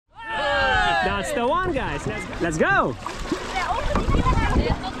That's the one, guys. Let's go.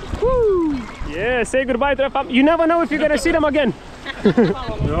 Woo. Yeah, say goodbye to the family. You never know if you're gonna see them again.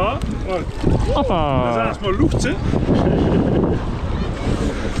 Ja, dat is maar lucht, hè?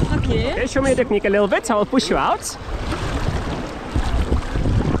 Okay, show me your technique a little bit. I will push you out.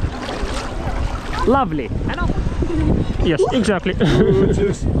 Lovely. Yes, exactly.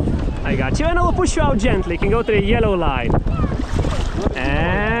 I got you, and I will push you out gently. You can go to the yellow line.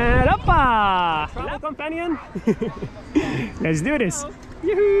 And hoppa! Travel companion. Let's do this.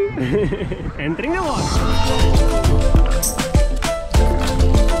 Entering the water.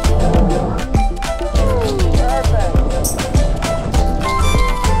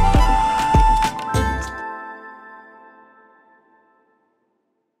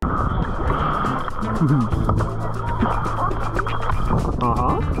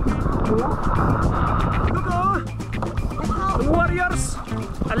 Warriors,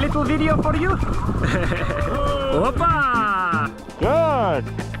 a little video for you. Hoppa! Good.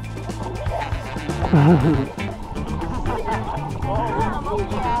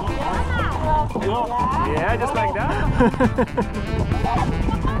 Yeah, just like that.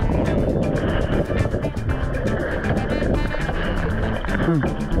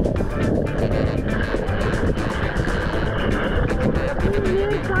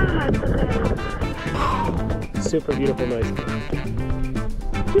 Super beautiful noise.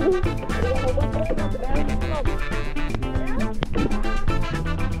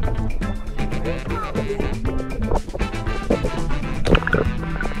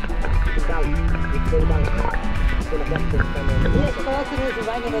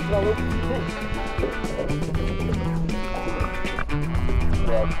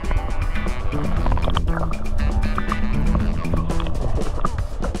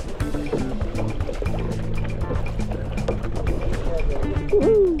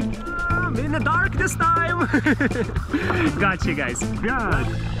 I'm in the dark this time. Got you guys. Good.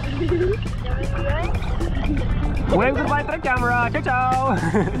 Wave goodbye to the camera. Ciao, ciao.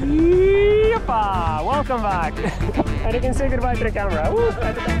 Yeppa. Welcome back. And you can say goodbye to the camera.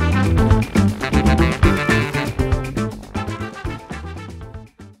 Woo.